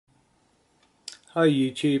Hi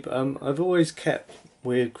YouTube. I've always kept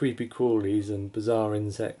weird creepy crawlies and bizarre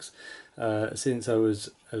insects since I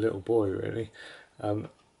was a little boy really,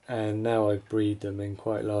 and now I breed them in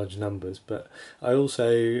quite large numbers, but I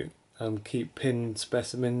also keep pinned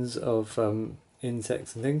specimens of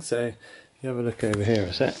insects and things. So if you have a look over here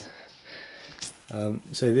a sec.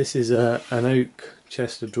 So this is an oak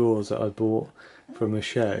chest of drawers that I bought from a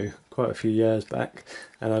show quite a few years back,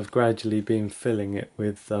 and I've gradually been filling it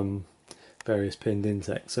with various pinned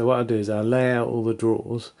insects. So what I'll do is I'll lay out all the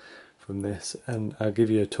drawers from this and I'll give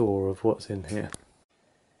you a tour of what's in here.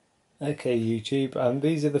 Okay YouTube,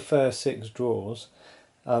 these are the first 6 drawers.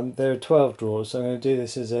 There are 12 drawers, so I'm going to do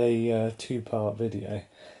this as a 2-part video.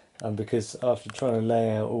 Because after trying to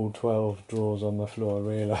lay out all 12 drawers on the floor,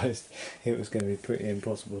 I realised it was going to be pretty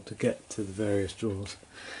impossible to get to the various drawers.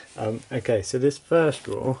 Okay, so this first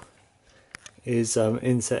drawer is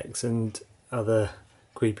insects and other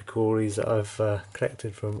creepy crawlies that I've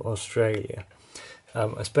collected from Australia.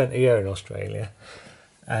 I spent a year in Australia,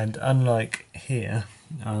 and unlike here,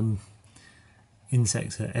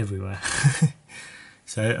 insects are everywhere.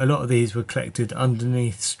 So a lot of these were collected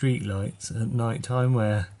underneath street lights at night time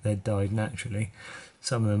where they'd died naturally.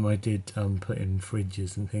 Some of them I did put in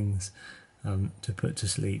fridges and things to put to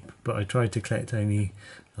sleep, but I tried to collect only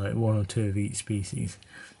like 1 or 2 of each species.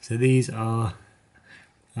 So these are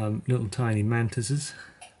little tiny mantises.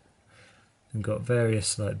 We've got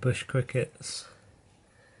various like bush crickets,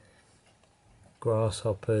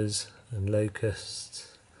 grasshoppers and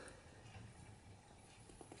locusts,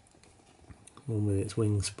 one with its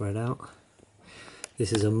wings spread out.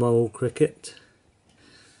 This is a mole cricket.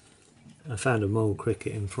 I found a mole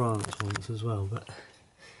cricket in France once as well, but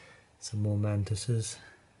some more mantises.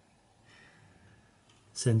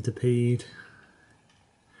 Centipede.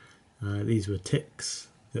 These were ticks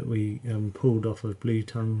that we pulled off of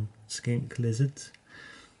blue-tongue skink lizards.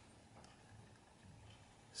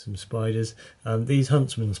 Some spiders. These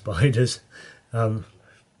huntsman spiders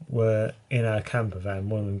were in our camper van.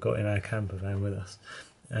 One of them got in our camper van with us,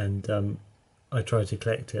 and I tried to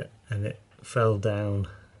collect it and it fell down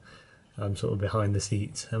sort of behind the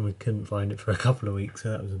seats, and we couldn't find it for a couple of weeks,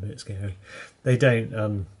 so that was a bit scary. They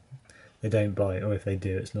don't bite, or if they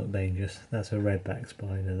do it's not dangerous. That's a redback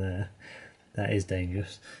spider there. That is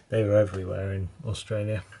dangerous. They were everywhere in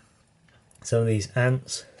Australia. Some of these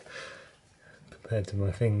ants, compared to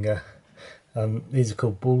my finger, these are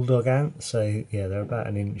called bulldog ants, so yeah, they're about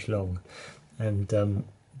 1 inch long, and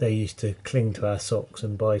they used to cling to our socks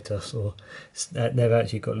and bite us, or they've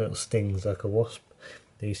actually got little stings like a wasp.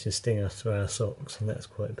 They used to sting us through our socks, and that's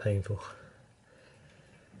quite painful.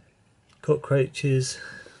 Cockroaches,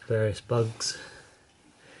 various bugs,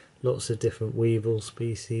 lots of different weevil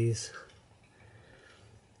species,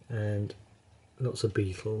 and lots of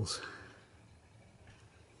beetles.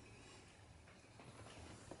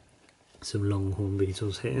 Some longhorn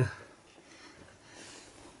beetles here.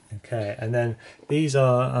 Okay, and then these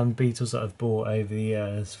are beetles that I've bought over the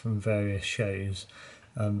years from various shows.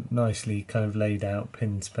 Nicely kind of laid out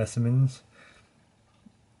pinned specimens.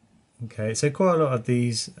 Okay, so quite a lot of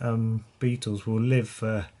these beetles will live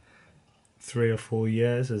for 3 or 4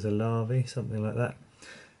 years as a larvae, something like that,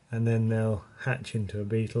 and then they'll hatch into a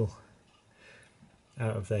beetle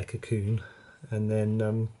out of their cocoon, and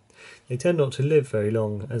then they tend not to live very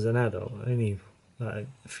long as an adult, only like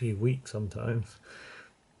a few weeks sometimes,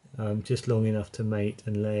 just long enough to mate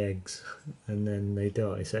and lay eggs, and then they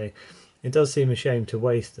die. So it does seem a shame to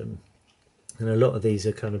waste them, and a lot of these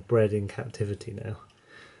are kind of bred in captivity now.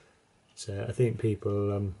 So I think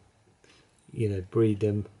people you know, breed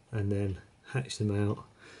them and then hatch them out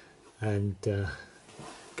and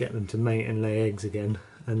get them to mate and lay eggs again,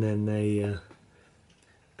 and then they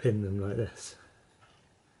pin them like this.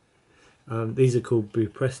 These are called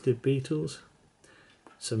buprested beetles.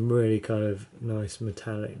 Some really kind of nice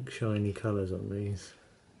metallic shiny colours on these.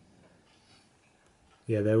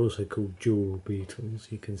 Yeah, they're also called jewel beetles,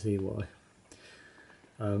 you can see why.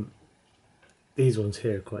 These ones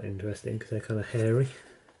here are quite interesting because they're kind of hairy,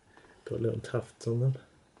 got little tufts on them.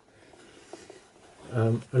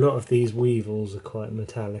 A lot of these weevils are quite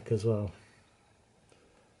metallic as well.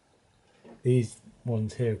 These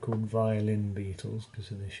ones here are called violin beetles because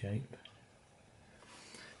of the shape.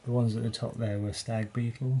 The ones at the top there were stag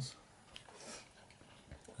beetles.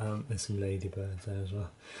 There's some ladybirds there as well.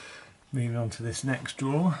 Moving on to this next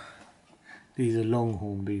drawer. These are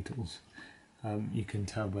longhorn beetles. You can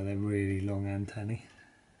tell by their really long antennae.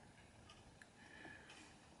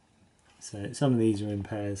 So some of these are in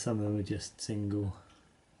pairs, some of them are just single.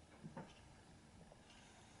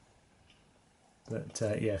 But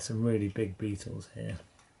yeah, some really big beetles here.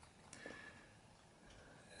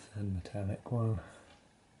 and metallic one.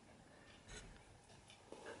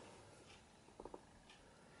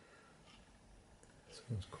 This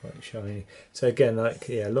one's quite shiny. So again, like,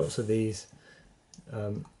 yeah, lots of these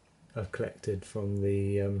I've collected from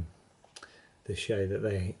the show that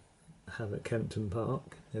they have at Kempton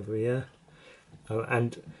Park every year.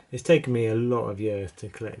 And it's taken me a lot of years to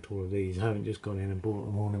collect all of these. I haven't just gone in and bought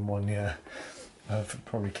them all in one year. I've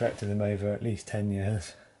probably collected them over at least 10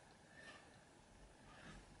 years.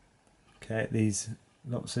 Okay, these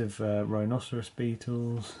lots of rhinoceros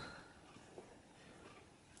beetles.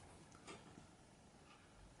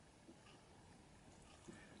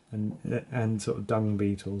 And sort of dung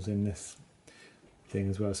beetles in this thing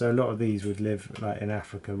as well. So a lot of these would live like in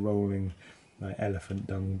Africa, rolling like elephant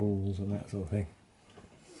dung balls and that sort of thing.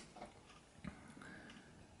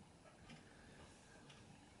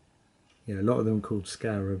 Yeah, a lot of them called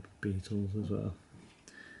scarab beetles as well.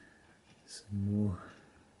 Some more.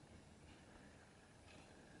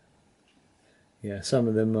 Yeah, some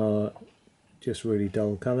of them are just really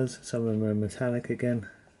dull colours. Some of them are metallic again.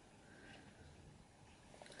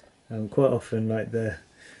 Quite often, like the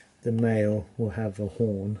male will have a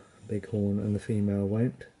horn, a big horn, and the female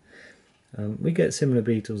won't. We get similar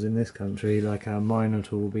beetles in this country, like our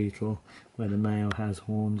minotaur beetle, where the male has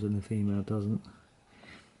horns and the female doesn't.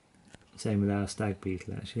 Same with our stag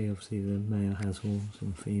beetle, actually. Obviously the male has horns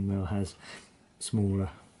and the female has smaller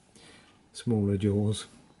jaws.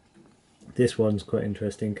 This one's quite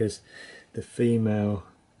interesting because the female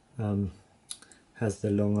has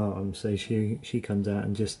the long arms, so she comes out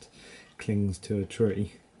and just clings to a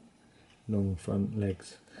tree, long front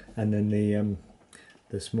legs, and then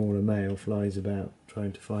the smaller male flies about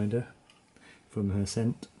trying to find her from her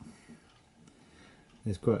scent.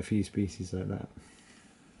 There's quite a few species like that.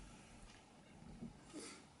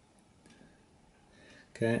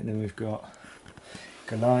 Okay, and then we've got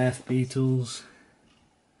Goliath beetles.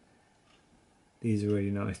 These are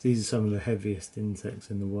really nice. These are some of the heaviest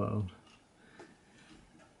insects in the world.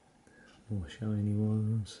 More shiny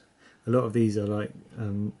ones. A lot of these are like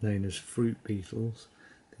known as fruit beetles,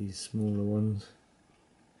 these smaller ones.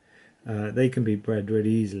 They can be bred really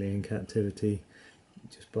easily in captivity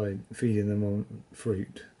just by feeding them on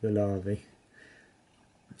fruit, the larvae.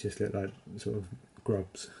 Just look like sort of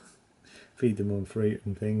grubs. Feed them on fruit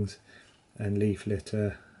and things and leaf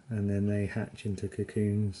litter, and then they hatch into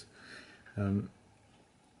cocoons. And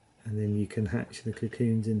then you can hatch the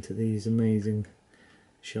cocoons into these amazing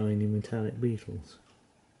shiny metallic beetles.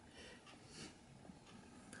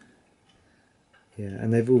 Yeah,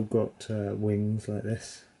 and they've all got wings like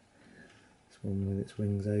this. This one with its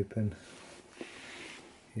wings open.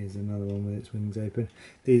 Here's another one with its wings open.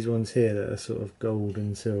 These ones here that are sort of gold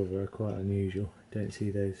and silver are quite unusual. Don't see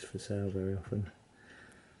those for sale very often.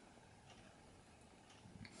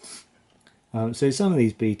 So some of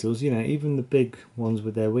these beetles, you know, even the big ones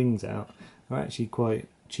with their wings out, are actually quite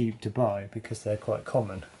cheap to buy because they're quite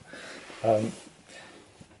common.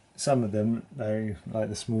 Some of them, though, like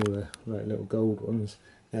the smaller, like little gold ones,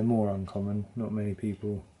 they're more uncommon. Not many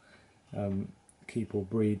people keep or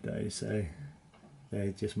breed those, so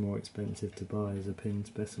they're just more expensive to buy as a pin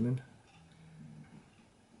specimen.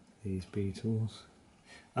 These beetles.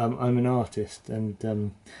 I'm an artist,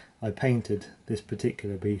 and I painted this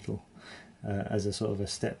particular beetle as a sort of a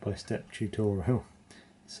step-by-step tutorial.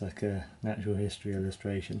 It's like a natural history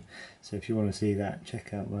illustration, so if you want to see that,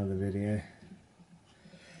 check out my other video.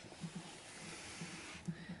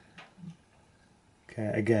 Okay,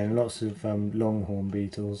 again, lots of longhorn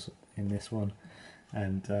beetles in this one,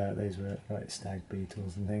 and those were like stag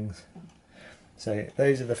beetles and things. So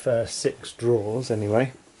those are the first 6 drawers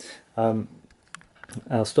anyway.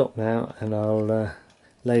 I'll stop now and I'll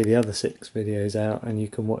lay the other 6 videos out and you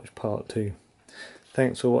can watch part 2.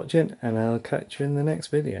 Thanks for watching, and I'll catch you in the next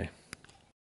video.